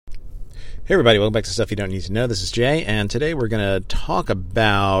Hey everybody, welcome back to Stuff You Don't Need to Know. This is Jay, and today we're going to talk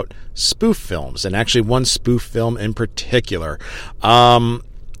about spoof films, and actually one spoof film in particular.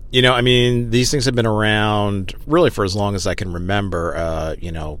 These things have been around really for as long as I can remember.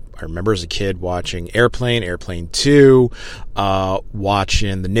 I remember as a kid watching Airplane 2,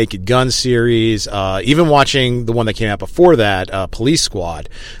 watching the Naked Gun series, even watching the one that came out before that, Police Squad,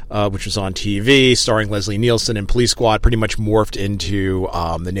 which was on TV, starring Leslie Nielsen, and Police Squad pretty much morphed into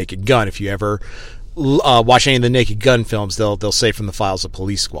the Naked Gun. If you ever watch any of the Naked Gun films, they'll say from the files of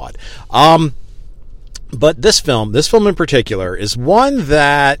Police Squad. But this film in particular is one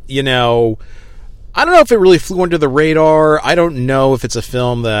that, I don't know if it really flew under the radar. I don't know if it's a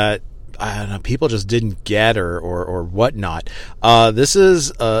film that, people just didn't get or whatnot. This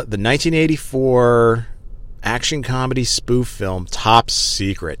is the 1984 action comedy spoof film, Top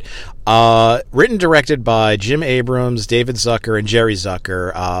Secret. Written and directed by Jim Abrams, David Zucker, and Jerry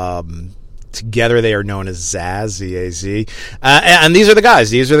Zucker. Together they are known as Zaz, Z-A-Z. And these are the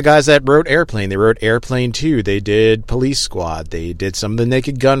guys. These are the guys that wrote Airplane. They wrote Airplane 2. They did Police Squad. They did some of the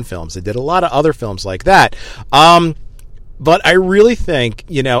Naked Gun films. They did a lot of other films like that. But I really think,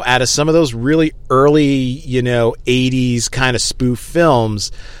 out of some of those really early, 80s kind of spoof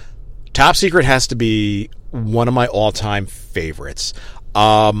films, Top Secret has to be one of my all-time favorites.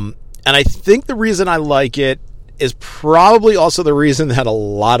 And I think the reason I like it is probably also the reason that a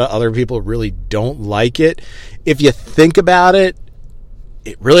lot of other people really don't like it. If you think about it,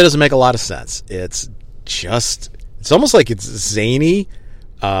 it really doesn't make a lot of sense. It's almost like it's zany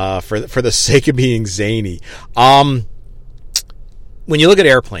for the sake of being zany. When you look at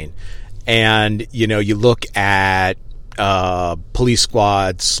Airplane and, you look at Police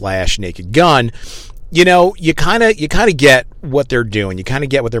Squad / Naked Gun, you kind of get what they're doing. You kind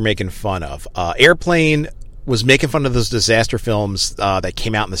of get what they're making fun of. Airplane was making fun of those disaster films that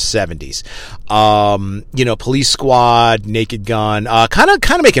came out in the 70s. Police Squad, Naked Gun, kind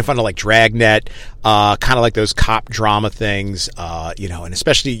of making fun of like Dragnet, kind of like those cop drama things, and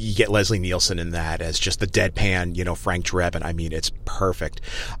especially you get Leslie Nielsen in that as just the deadpan, Frank Drebin. I mean, it's perfect.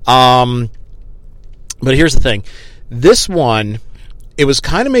 But here's the thing. This one, it was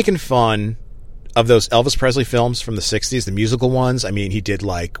kind of making fun of those Elvis Presley films from the 60s, the musical ones. I mean, he did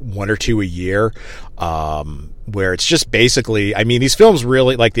like one or two a year, where it's just basically, these films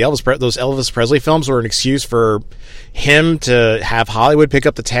really, like those Elvis Presley films were an excuse for him to have Hollywood pick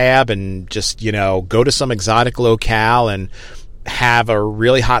up the tab and just, go to some exotic locale and have a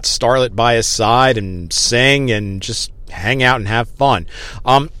really hot starlet by his side and sing and just hang out and have fun.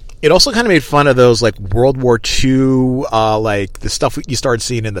 It also kind of made fun of those like World War II, like the stuff you started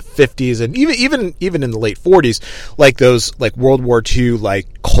seeing in the 50s and even in the late 40s, like those like World War II,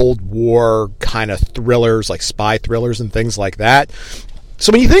 like Cold War kind of thrillers, like spy thrillers and things like that.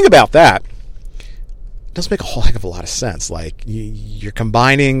 So when you think about that, it does make a whole heck of a lot of sense. Like you're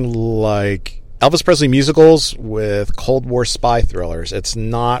combining like Elvis Presley musicals with Cold War spy thrillers. It's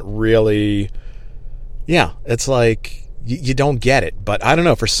not really, it's like, you don't get it, but I don't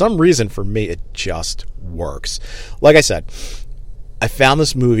know. For some reason, for me, it just works. Like I said, I found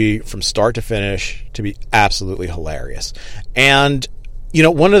this movie from start to finish to be absolutely hilarious. And,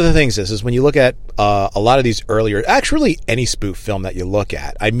 one of the things is when you look at a lot of these earlier, actually any spoof film that you look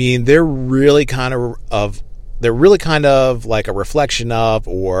at, they're really kind of like a reflection of,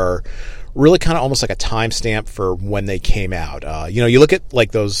 or really kind of almost like a timestamp for when they came out. You look at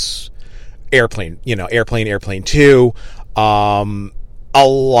like those Airplane 2, a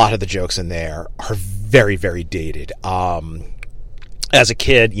lot of the jokes in there are very, very dated. As a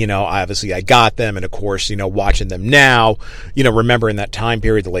kid, obviously I got them, and of course, watching them now, remembering that time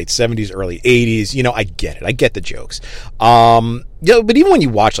period, the late 70s, early 80s, I get it. I get the jokes. But even when you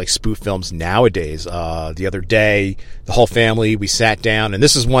watch like spoof films nowadays, the other day, the whole family, we sat down, and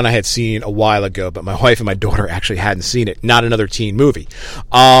this is one I had seen a while ago, but my wife and my daughter actually hadn't seen it. Not another teen movie.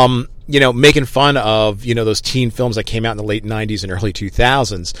 Making fun of, those teen films that came out in the late 90s and early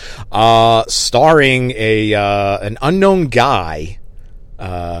 2000s, starring an unknown guy,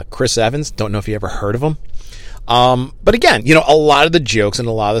 Chris Evans. Don't know if you ever heard of him. But again, a lot of the jokes and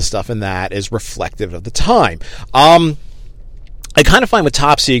a lot of the stuff in that is reflective of the time. I kind of find with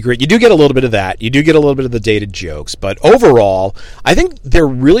Top Secret, you do get a little bit of that. You do get a little bit of the dated jokes. But overall, I think they're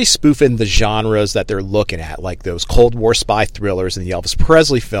really spoofing the genres that they're looking at, like those Cold War spy thrillers and the Elvis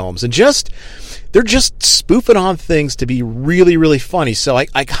Presley films. And they're just spoofing on things to be really, really funny. So I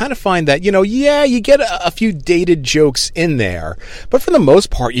kind of find that, you get a few dated jokes in there. But for the most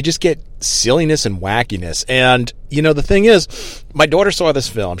part, you just get silliness and wackiness. And, the thing is, my daughter saw this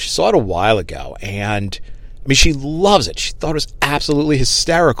film. She saw it a while ago. And I mean, she loves it. She thought it was absolutely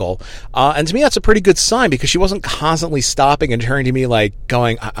hysterical. And to me, that's a pretty good sign because she wasn't constantly stopping and turning to me like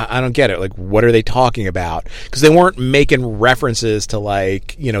going, I don't get it. Like, what are they talking about? Because they weren't making references to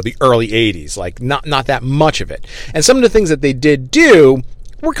like, the early 80s, like not that much of it. And some of the things that they did do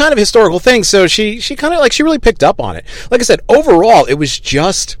were kind of historical things. So she kind of like, she really picked up on it. Like I said, overall, it was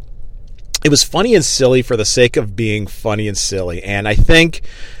funny and silly for the sake of being funny and silly. And I think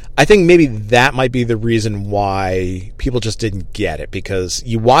maybe that might be the reason why people just didn't get it, because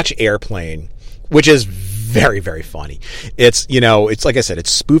you watch Airplane, which is very, very funny. It's, it's like I said,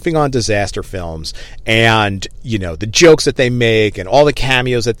 it's spoofing on disaster films, and, the jokes that they make and all the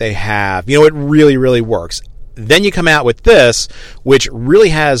cameos that they have, it really, really works. Then you come out with this, which really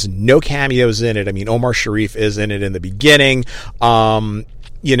has no cameos in it. I mean, Omar Sharif is in it in the beginning, and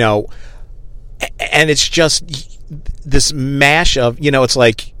it's just this mash of, it's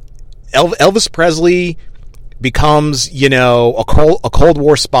like, Elvis Presley becomes, a Cold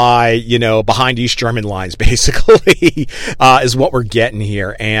War spy, behind East German lines, basically, is what we're getting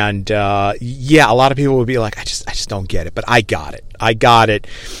here. And, a lot of people would be like, I just don't get it, but I got it.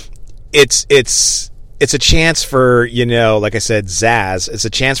 It's a chance for, like I said, Zaz. It's a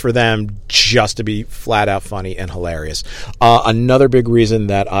chance for them just to be flat out funny and hilarious. Another big reason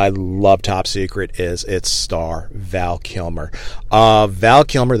that I love Top Secret is its star, Val Kilmer. Val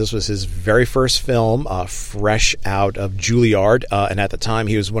Kilmer, this was his very first film, fresh out of Juilliard, and at the time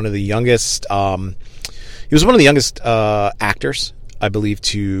he was one of the youngest. He was one of the youngest actors, I believe,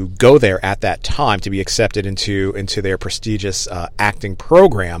 to go there at that time, to be accepted into their prestigious acting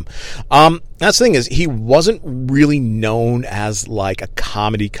program. That's the thing, is he wasn't really known as like a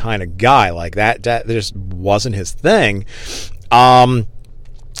comedy kind of guy. Like that just wasn't his thing. And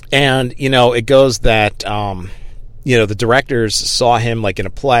it goes that the directors saw him like in a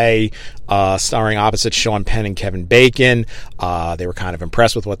play starring opposite Sean Penn and Kevin Bacon. They were kind of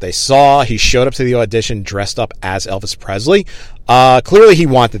impressed with what they saw. He showed up to the audition dressed up as Elvis Presley. Clearly he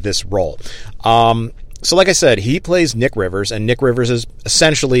wanted this role. So like I said, he plays Nick Rivers, and Nick Rivers is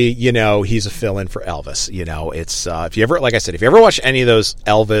essentially, he's a fill-in for Elvis. It's if you ever watch any of those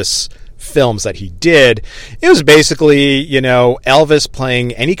Elvis films that he did, it was basically, Elvis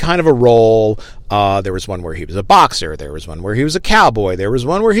playing any kind of a role. There was one where he was a boxer. There was one where he was a cowboy. There was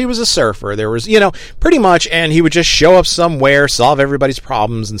one where he was a surfer. There was, pretty much, and he would just show up somewhere, solve everybody's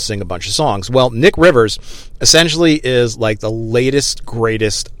problems, and sing a bunch of songs. Well, Nick Rivers essentially is like the latest,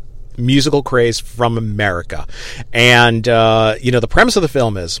 greatest musical craze from America. And, the premise of the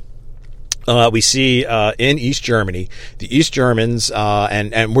film is, we see in East Germany, the East Germans,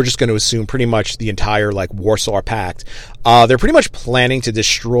 and we're just going to assume pretty much the entire like Warsaw Pact, they're pretty much planning to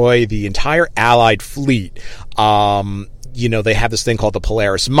destroy the entire Allied fleet. They have this thing called the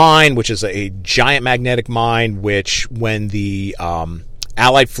Polaris Mine, which is a giant magnetic mine, which when the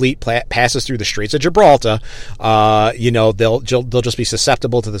Allied fleet passes through the Straits of Gibraltar, they'll just be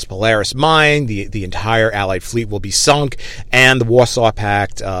susceptible to this Polaris mine. The entire Allied fleet will be sunk, and the Warsaw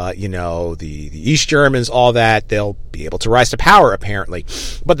Pact, the East Germans, all that, they'll be able to rise to power apparently.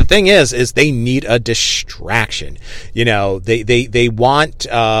 But the thing is they need a distraction. They want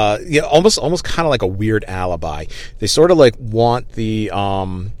almost kind of like a weird alibi. They sort of like want the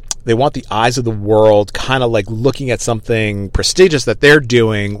They want the eyes of the world kind of like looking at something prestigious that they're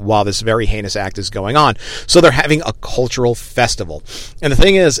doing while this very heinous act is going on. So they're having a cultural festival. And the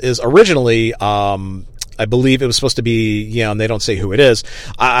thing is originally, I believe it was supposed to be, and they don't say who it is.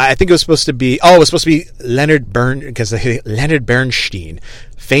 I think it was supposed to be, Leonard Bernstein,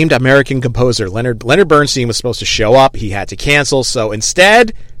 famed American composer. Leonard Bernstein was supposed to show up. He had to cancel. So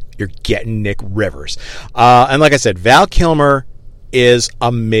instead, you're getting Nick Rivers. And like I said, Val Kilmer is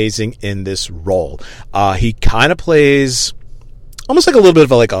amazing in this role. He kind of plays almost like a little bit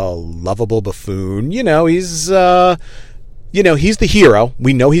of a lovable buffoon. He's the hero.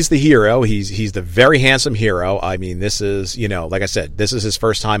 We know he's the hero. He's the very handsome hero. I mean, this is, like I said, this is his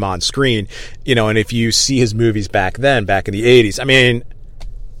first time on screen, and if you see his movies back in the 80s, I mean,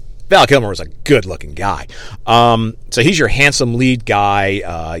 Val Kilmer was a good-looking guy. So he's your handsome lead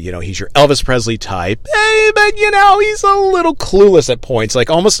guy. He's your Elvis Presley type. But, he's a little clueless at points. Like,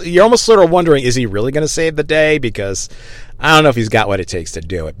 you're almost sort of wondering, is he really going to save the day? Because I don't know if he's got what it takes to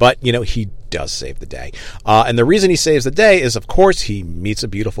do it. But, he does save the day. And the reason he saves the day is, of course, he meets a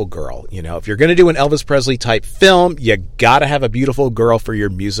beautiful girl. If you're going to do an Elvis Presley type film, you got to have a beautiful girl for your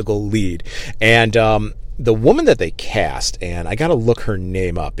musical lead. And, the woman that they cast, and I got to look her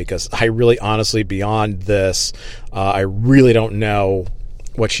name up because I really honestly, beyond this, I really don't know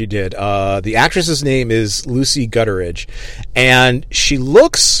what she did. The actress's name is Lucy Gutteridge, and she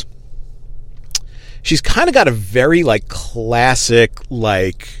looks she's kind of got a very like classic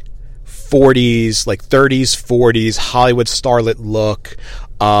like 40s, like 30s, 40s Hollywood starlet look.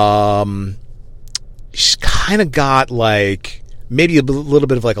 She's kind of got like maybe a little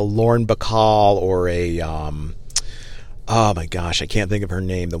bit of like a Lauren Bacall or a oh my gosh, I can't think of her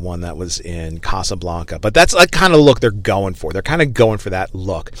name, the one that was in Casablanca. But that's a kind of look they're going for. They're kind of going for that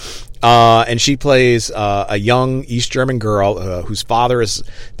look. And she plays a young East German girl whose father is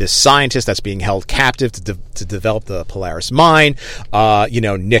this scientist that's being held captive to develop the Polaris mine.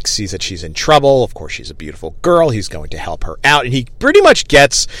 Nick sees that she's in trouble. Of course, she's a beautiful girl. He's going to help her out. And he pretty much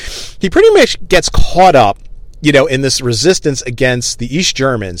gets caught up, in this resistance against the East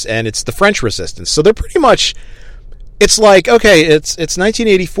Germans. And it's the French resistance. So they're pretty much... It's like, okay, it's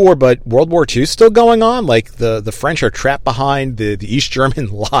 1984, but World War II is still going on. Like the French are trapped behind the East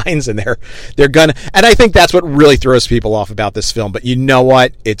German lines, and they're gonna. And I think that's what really throws people off about this film. But you know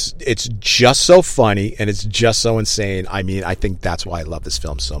what? It's just so funny and it's just so insane. I mean, I think that's why I love this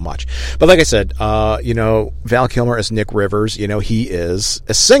film so much. But like I said, Val Kilmer as Nick Rivers, he is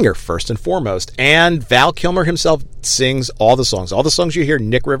a singer first and foremost, and Val Kilmer himself sings all the songs. All the songs you hear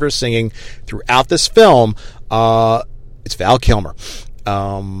Nick Rivers singing throughout this film. It's Val Kilmer.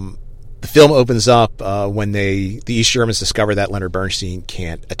 The film opens up when the East Germans discover that Leonard Bernstein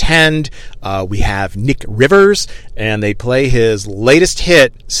can't attend. We have Nick Rivers, and they play his latest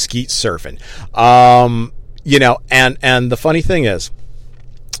hit, Skeet Surfin'. And the funny thing is,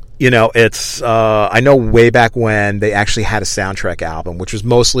 it's I know way back when they actually had a soundtrack album, which was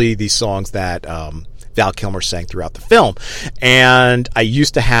mostly these songs that Val Kilmer sang throughout the film. And I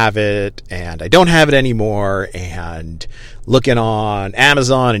used to have it, and I don't have it anymore. And looking on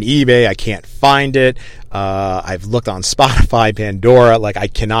Amazon and eBay, I can't find it. I've looked on Spotify, Pandora, like I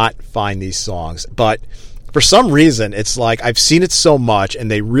cannot find these songs. But for some reason, it's like I've seen it so much,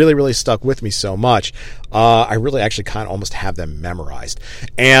 and they really, really stuck with me so much. I really actually kind of almost have them memorized.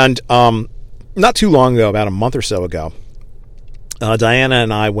 And not too long ago, about a month or so ago, Diana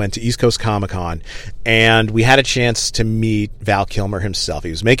and I went to East Coast Comic Con, and we had a chance to meet Val Kilmer himself. He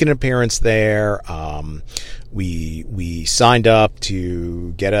was making an appearance there. We signed up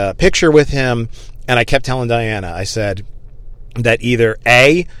to get a picture with him, and I kept telling Diana, I said that either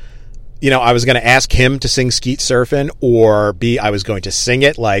A, I was going to ask him to sing Skeet Surfin', or B, I was going to sing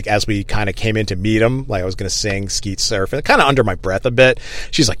it, like, as we kind of came in to meet him, like, I was going to sing Skeet Surfin', kind of under my breath a bit.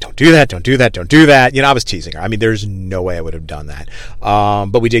 She's like, don't do that, don't do that, don't do that. I was teasing her. I mean, there's no way I would have done that.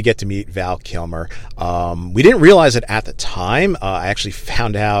 But we did get to meet Val Kilmer. We didn't realize it at the time. I actually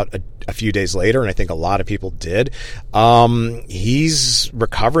found out a few days later, and I think a lot of people did. He's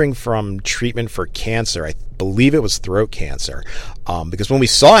recovering from treatment for cancer. I believe it was throat cancer. Because when we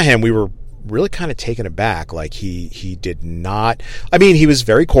saw him, we were really kind of taken aback. Like he did not, I mean, he was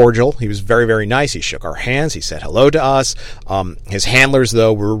very cordial. He was very, very nice. He shook our hands. He said hello to us. His handlers,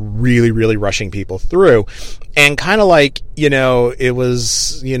 though, were really, really rushing people through. And kind of like, it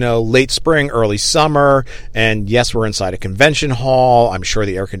was, late spring, early summer. And yes, we're inside a convention hall. I'm sure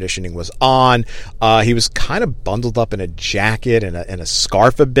the air conditioning was on. He was kind of bundled up in a jacket and a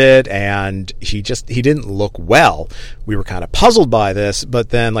scarf a bit. And he didn't look well. We were kind of puzzled by this. But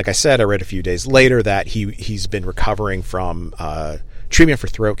then, like I said, I read a few days later that he's been recovering from treatment for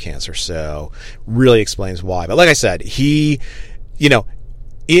throat cancer. So really explains why. But like I said,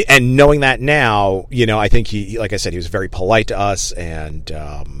 and knowing that now, I think he, like I said, he was very polite to us, and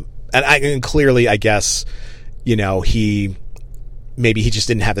clearly, I guess, maybe he just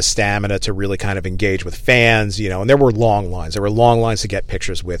didn't have the stamina to really kind of engage with fans, and there were long lines. There were long lines to get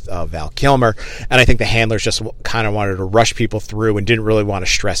pictures with Val Kilmer, and I think the handlers just kind of wanted to rush people through and didn't really want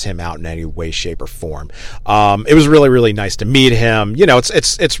to stress him out in any way, shape, or form. It was really, really nice to meet him.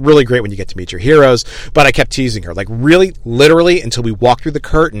 It's really great when you get to meet your heroes, but I kept teasing her. Like, really, literally, until we walked through the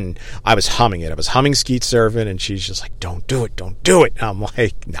curtain, I was humming it. I was humming Skeet Surfin', and she's just like, don't do it, don't do it. And I'm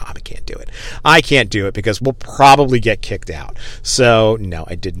like, no, I can't do it. I can't do it because we'll probably get kicked out. So, no,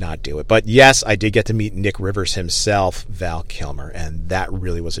 I did not do it. But yes, I did get to meet Nick Rivers himself, Val Kilmer, and that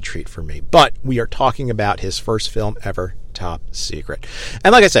really was a treat for me. But we are talking about his first film ever, Top Secret.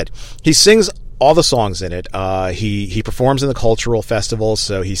 And like I said, he sings all the songs in it. He performs in the cultural festivals,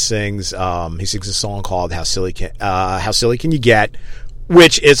 so he sings a song called How Silly Can You Get?,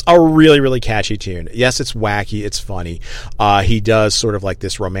 which is a really, really catchy tune. Yes, it's wacky. It's funny. He does sort of like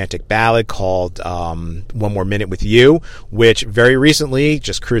this romantic ballad called One More Minute With You, which very recently,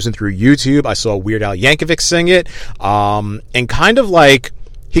 just cruising through YouTube, I saw Weird Al Yankovic sing it. And kind of like,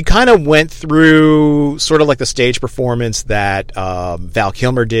 he kind of went through sort of like the stage performance that Val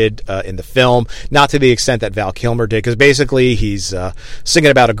Kilmer did in the film, not to the extent that Val Kilmer did, because basically he's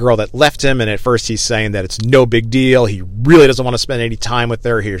singing about a girl that left him, and at first he's saying that it's no big deal. He really doesn't want to spend any time with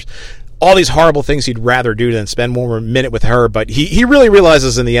her. Here's all these horrible things he'd rather do than spend one more minute with her, but he really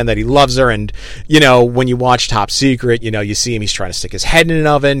realizes in the end that he loves her. And, you know, when you watch Top Secret, you know, you see him, he's trying to stick his head in an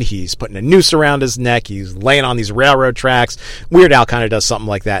oven, he's putting a noose around his neck, he's laying on these railroad tracks. Weird Al kind of does something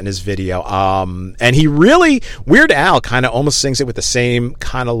like that in his video. And Weird Al kind of almost sings it with the same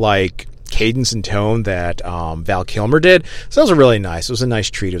kind of like cadence and tone that Val Kilmer did. So that was really nice. It was a nice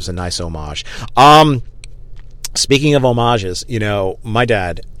treat. It was a nice homage. Speaking of homages, you know, my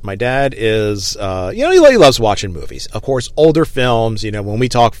dad is, you know, he loves watching movies. Of course, older films, you know, when we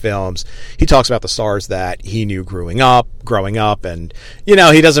talk films, he talks about the stars that he knew growing up, and, you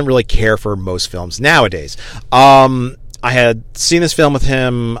know, he doesn't really care for most films nowadays. I had seen this film with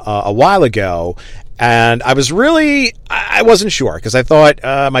him a while ago, and I wasn't sure, because I thought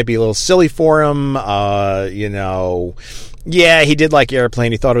it might be a little silly for him, you know. Yeah, he did like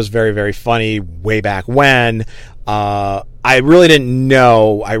Airplane. He thought it was very, very funny way back when. I really didn't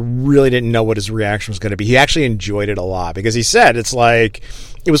know what his reaction was going to be. He actually enjoyed it a lot, because he said it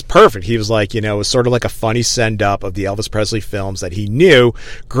was perfect. He was like, you know, it was sort of like a funny send-up of the Elvis Presley films that he knew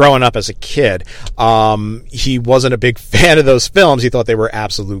growing up as a kid. He wasn't a big fan of those films. He thought they were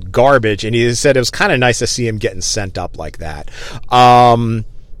absolute garbage, and he said it was kind of nice to see him getting sent up like that.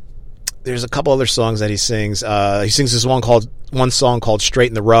 There's a couple other songs that he sings. He sings this one song called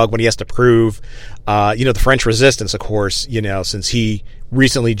Straighten the Rug when he has to prove, you know, the French Resistance, of course, you know, since he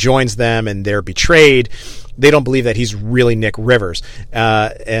recently joins them and they're betrayed, they don't believe that he's really Nick Rivers.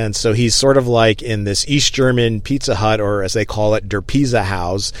 And so he's sort of like in this East German Pizza Hut, or as they call it, Der Pizza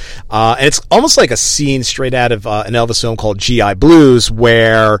House. And it's almost like a scene straight out of an Elvis film called G.I. Blues,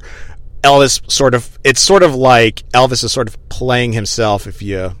 where it's sort of like Elvis is sort of playing himself. If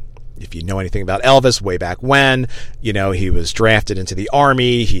you know anything about Elvis, way back when, you know, he was drafted into the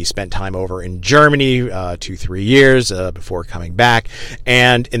army. He spent time over in Germany, 2-3 years before coming back.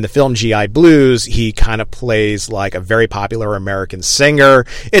 And in the film G.I. Blues, he kind of plays like a very popular American singer.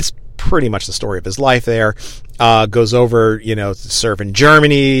 It's pretty much the story of his life there. Goes over, you know, to serve in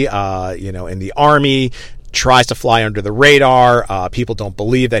Germany, you know, in the army. Tries to fly under the radar. People don't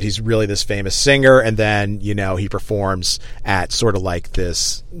believe that he's really this famous singer. And then, you know, he performs at sort of like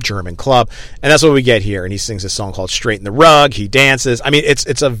this German club. And that's what we get here. And he sings a song called Straighten the Rug. He dances. I mean,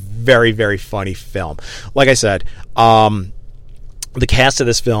 it's a very, very funny film. Like I said, the cast of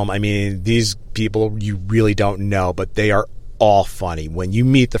this film, I mean, these people you really don't know, but they are all funny. When you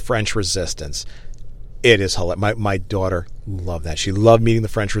meet the French Resistance, it is hilarious. My daughter loved that. She loved meeting the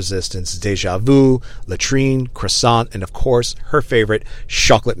French Resistance, Deja Vu, Latrine, Croissant, and of course, her favorite,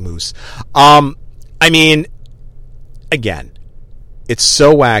 Chocolate Mousse. I mean, again, it's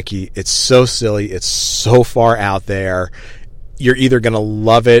so wacky, it's so silly, it's so far out there. You're either going to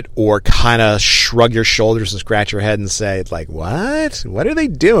love it or kind of shrug your shoulders and scratch your head and say, like, what? What are they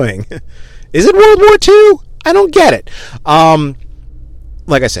doing? Is it World War II? I don't get it.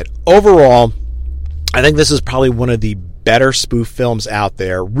 Like I said, overall, I think this is probably one of the better spoof films out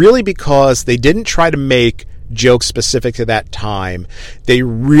there, really, because they didn't try to make jokes specific to that time. They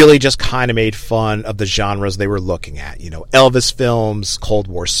really just kind of made fun of the genres they were looking at. You know, Elvis films, Cold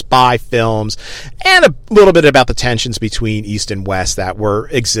War spy films, and a little bit about the tensions between East and West that were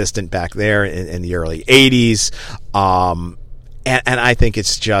existent back there in the early 80s. And I think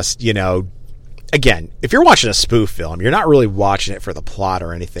it's just, you know, again, if you're watching a spoof film, you're not really watching it for the plot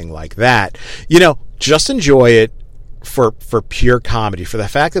or anything like that. You know, just enjoy it for pure comedy, for the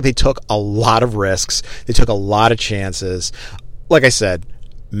fact that they took a lot of risks, they took a lot of chances. Like I said,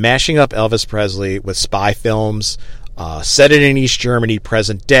 mashing up Elvis Presley with spy films, set it in East Germany,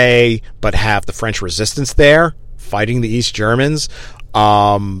 present day, but have the French Resistance there fighting the East Germans.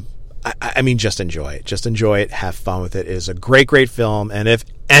 I mean, just enjoy it. Just enjoy it. Have fun with it. It is a great, great film. And if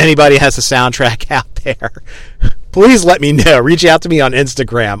anybody has a soundtrack out there, please let me know. Reach out to me on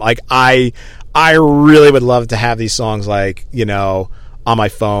Instagram. Like, I really would love to have these songs, like, you know, on my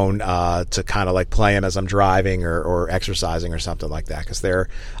phone to kind of like play them as I'm driving or exercising or something like that. Because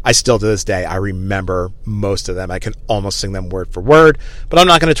I still to this day, I remember most of them. I can almost sing them word for word. But I'm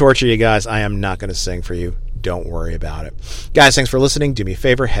not going to torture you guys. I am not going to sing for you. Don't worry about it. Guys, thanks for listening. Do me a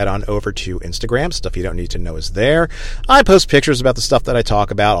favor, head on over to Instagram. Stuff you don't need to know is there. I post pictures about the stuff that I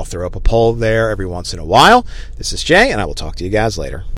talk about. I'll throw up a poll there every once in a while. This is Jay, and I will talk to you guys later.